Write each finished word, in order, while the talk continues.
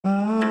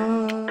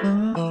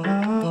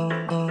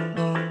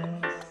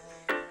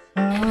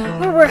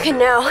working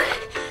now.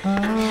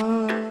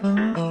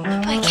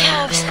 My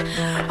calves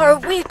are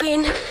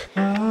weeping.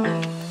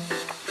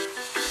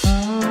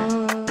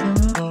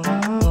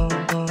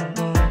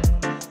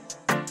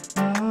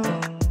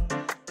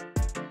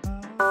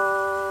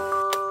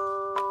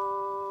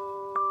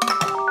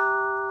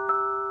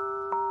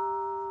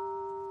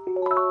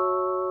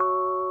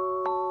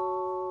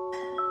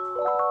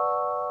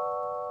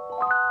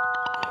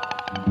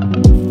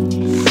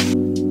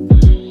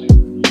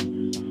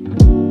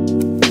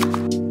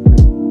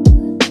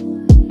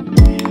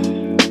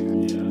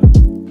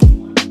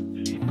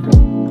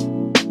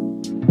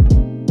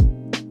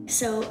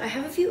 So I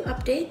have a few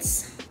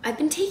updates. I've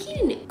been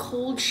taking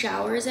cold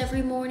showers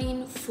every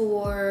morning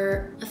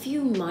for a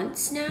few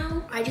months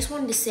now. I just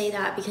wanted to say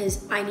that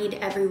because I need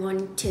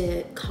everyone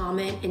to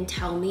comment and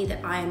tell me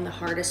that I am the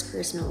hardest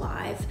person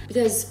alive.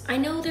 Because I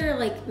know there are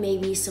like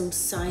maybe some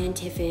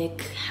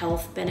scientific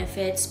health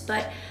benefits,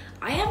 but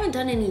I haven't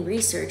done any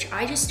research.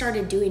 I just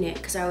started doing it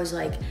because I was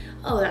like,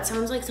 oh, that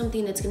sounds like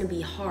something that's gonna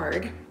be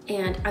hard.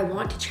 And I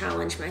want to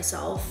challenge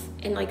myself.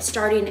 And like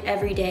starting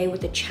every day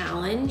with a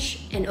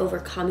challenge and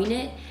overcoming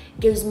it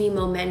gives me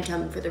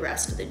momentum for the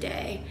rest of the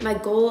day. My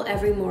goal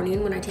every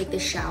morning when I take the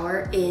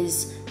shower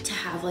is to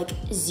have like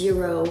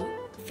zero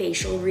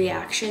facial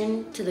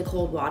reaction to the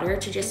cold water,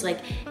 to just like,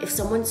 if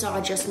someone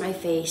saw just my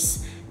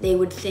face, they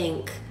would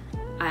think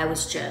I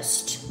was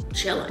just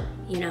chilling,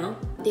 you know?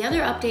 The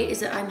other update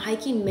is that I'm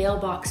hiking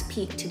Mailbox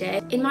Peak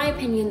today. In my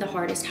opinion, the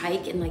hardest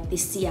hike in like the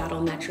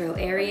Seattle metro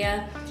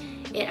area.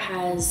 It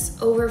has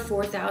over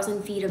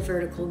 4,000 feet of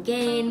vertical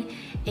gain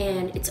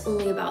and it's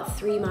only about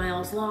 3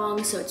 miles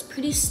long, so it's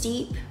pretty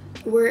steep.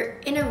 We're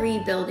in a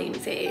rebuilding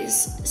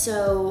phase,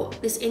 so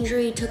this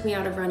injury took me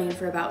out of running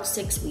for about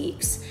 6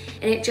 weeks,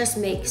 and it just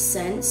makes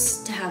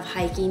sense to have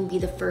hiking be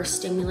the first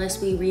stimulus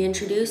we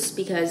reintroduce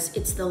because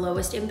it's the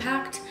lowest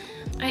impact.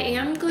 I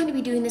am going to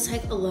be doing this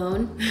hike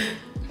alone.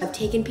 I've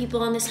taken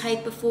people on this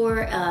hike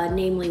before,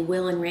 namely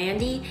Will and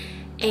Randy,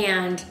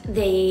 and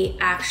they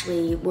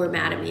actually were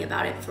mad at me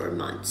about it for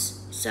months.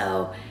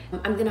 So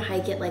I'm gonna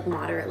hike it like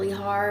moderately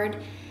hard,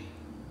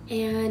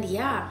 and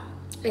yeah,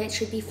 it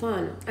should be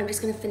fun. I'm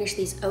just gonna finish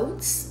these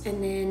oats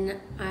and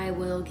then I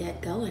will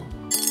get going.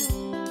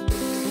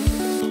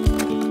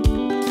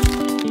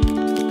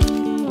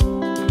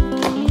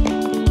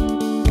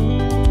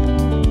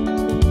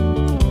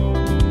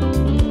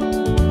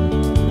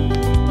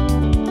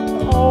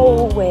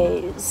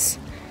 Always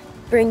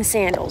bring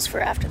sandals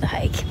for after the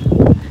hike.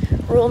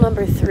 Rule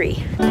number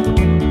 3.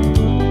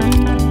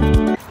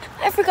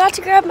 I forgot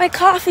to grab my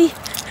coffee.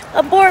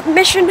 Abort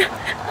mission,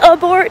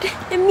 abort,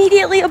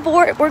 immediately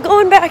abort. We're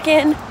going back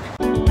in.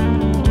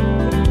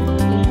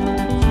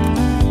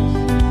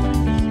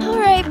 All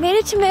right, made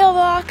it to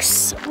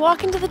Mailbox,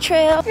 walking to the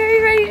trail. Are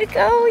you ready to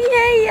go?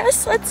 Yay,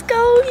 yes, let's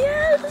go,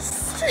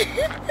 yes.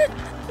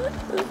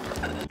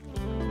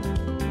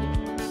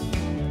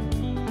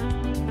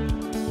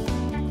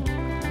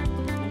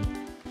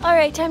 All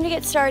right, time to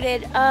get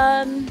started.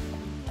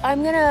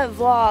 I'm gonna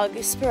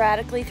vlog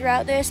sporadically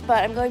throughout this,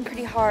 but I'm going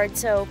pretty hard,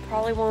 so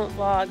probably won't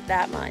vlog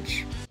that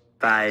much.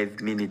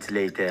 5 minutes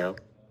later.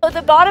 So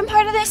the bottom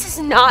part of this is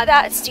not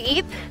that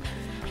steep,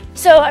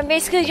 so I'm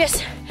basically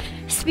just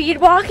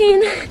speed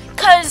walking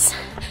because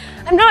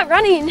I'm not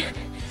running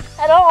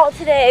at all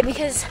today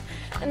because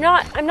I'm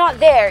not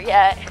there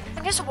yet.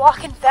 I'm just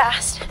walking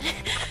fast.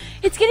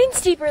 It's getting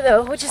steeper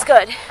though, which is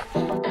good.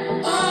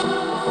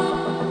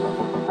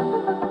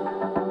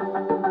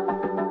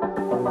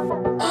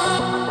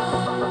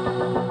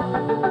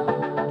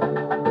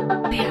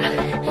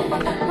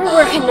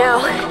 We're working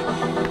now.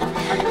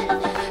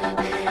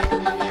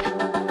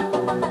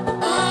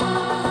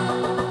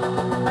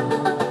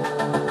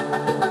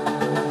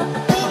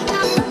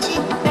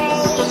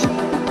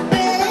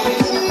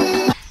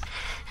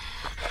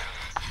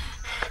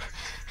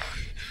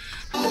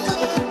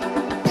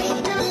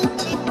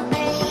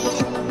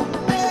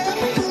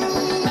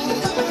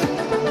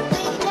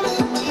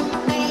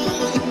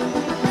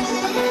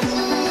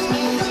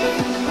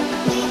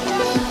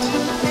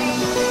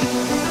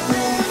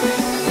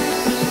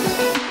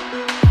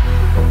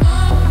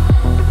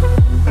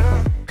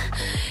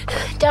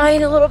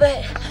 Dying a little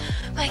bit.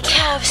 My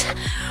calves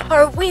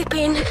are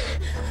weeping.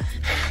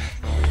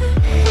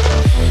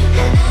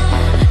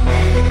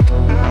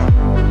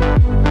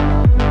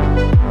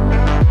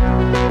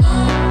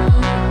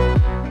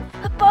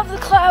 Above the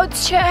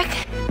clouds,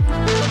 check.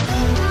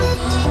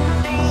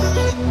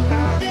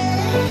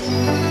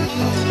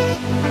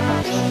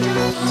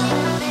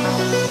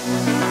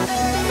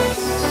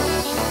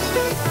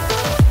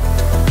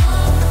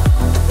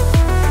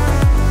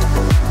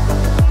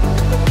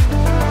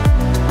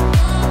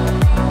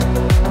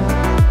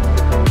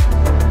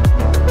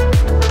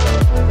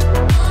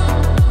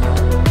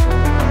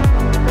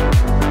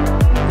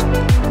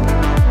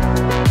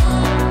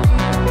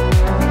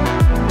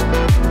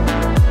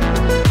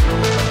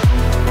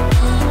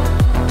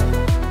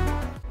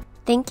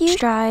 Thank you,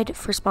 Stryd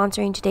for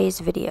sponsoring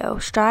today's video.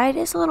 Stryd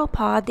is a little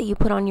pod that you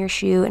put on your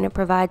shoe, and it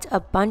provides a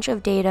bunch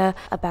of data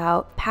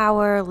about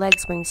power, leg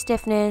spring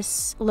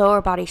stiffness, lower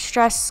body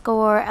stress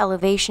score,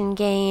 elevation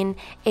gain.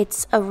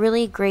 It's a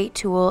really great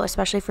tool,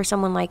 especially for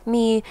someone like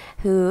me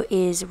who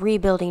is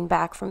rebuilding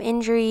back from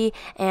injury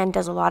and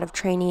does a lot of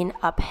training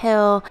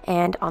uphill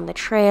and on the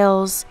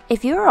trails.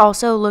 If you're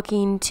also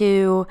looking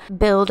to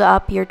build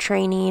up your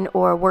training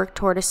or work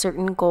toward a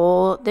certain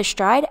goal, the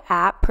Stryd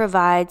app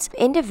provides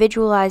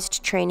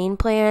individualized training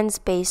plans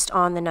based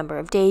on the number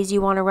of days you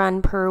want to run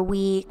per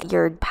week,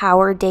 your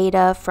power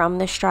data from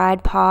the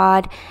Stryd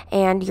pod,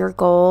 and your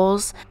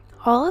goals.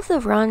 All of the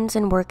runs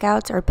and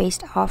workouts are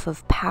based off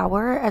of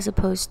power as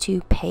opposed to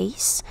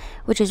pace,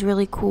 which is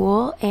really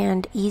cool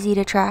and easy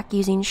to track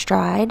using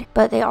Stryd.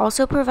 But they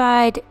also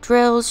provide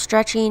drills,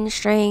 stretching,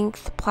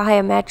 strength,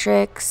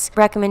 plyometrics,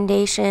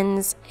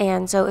 recommendations.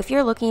 And so if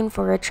you're looking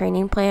for a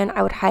training plan,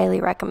 I would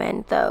highly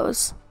recommend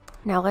those.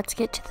 Now let's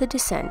get to the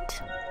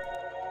descent.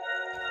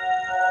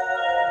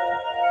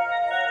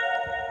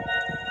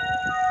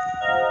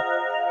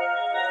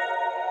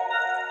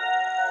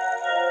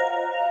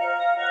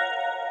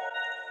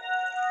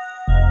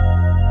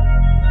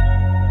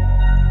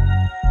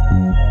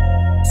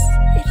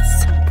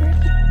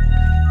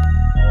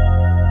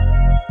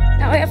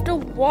 I have to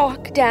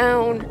walk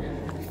down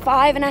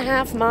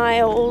 5.5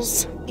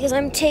 miles because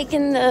I'm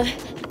taking the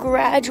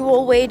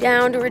gradual way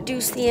down to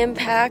reduce the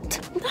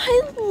impact.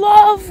 I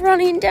love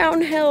running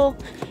downhill.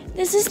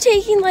 This is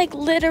taking like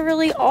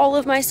literally all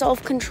of my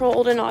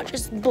self-control to not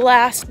just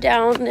blast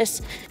down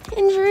this.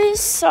 Injuries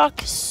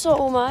suck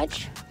so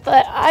much,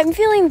 but I'm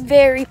feeling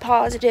very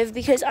positive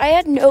because I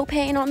had no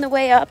pain on the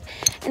way up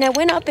and I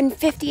went up in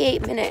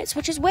 58 minutes,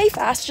 which is way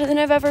faster than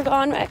I've ever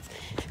gone.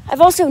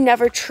 I've also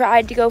never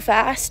tried to go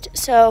fast,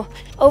 so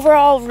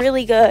overall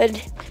really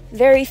good,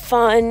 very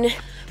fun.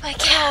 My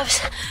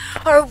calves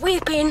are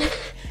weeping.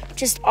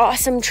 Just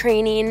awesome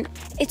training.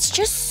 It's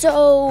just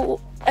so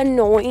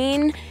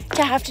annoying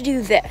to have to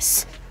do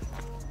this.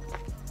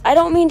 I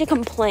don't mean to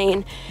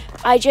complain.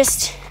 I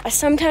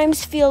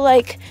sometimes feel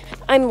like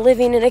I'm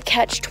living in a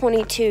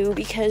catch-22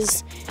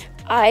 because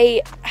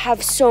I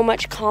have so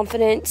much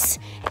confidence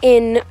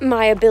in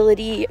my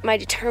ability, my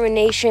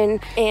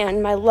determination,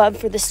 and my love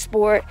for the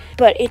sport,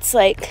 but it's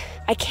like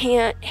I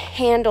can't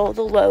handle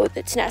the load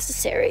that's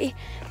necessary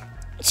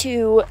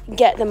to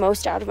get the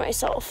most out of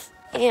myself,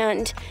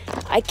 and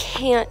I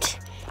can't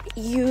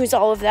use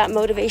all of that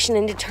motivation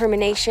and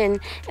determination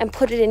and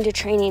put it into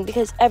training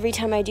because every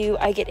time I do,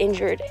 I get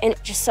injured and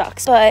it just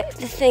sucks. But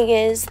the thing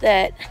is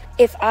that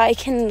if I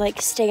can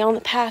like stay on the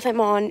path I'm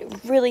on,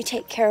 really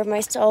take care of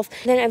myself,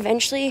 then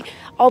eventually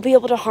I'll be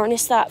able to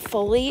harness that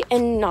fully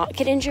and not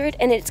get injured,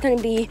 and it's going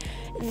to be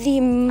the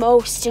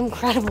most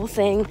incredible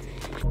thing.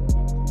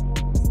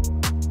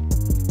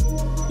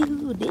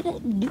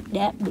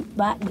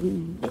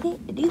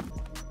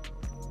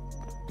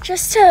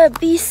 Just to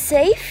be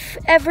safe,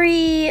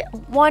 every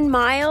 1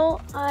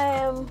 mile, I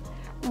am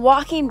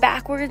walking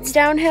backwards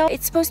downhill.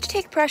 It's supposed to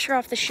take pressure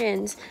off the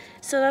shins,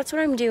 so that's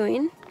what I'm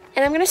doing.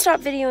 And I'm gonna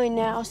stop videoing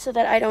now so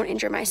that I don't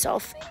injure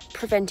myself,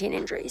 preventing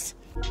injuries.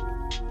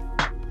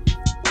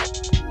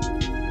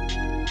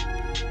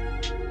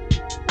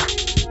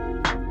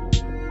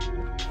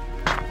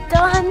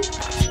 Done.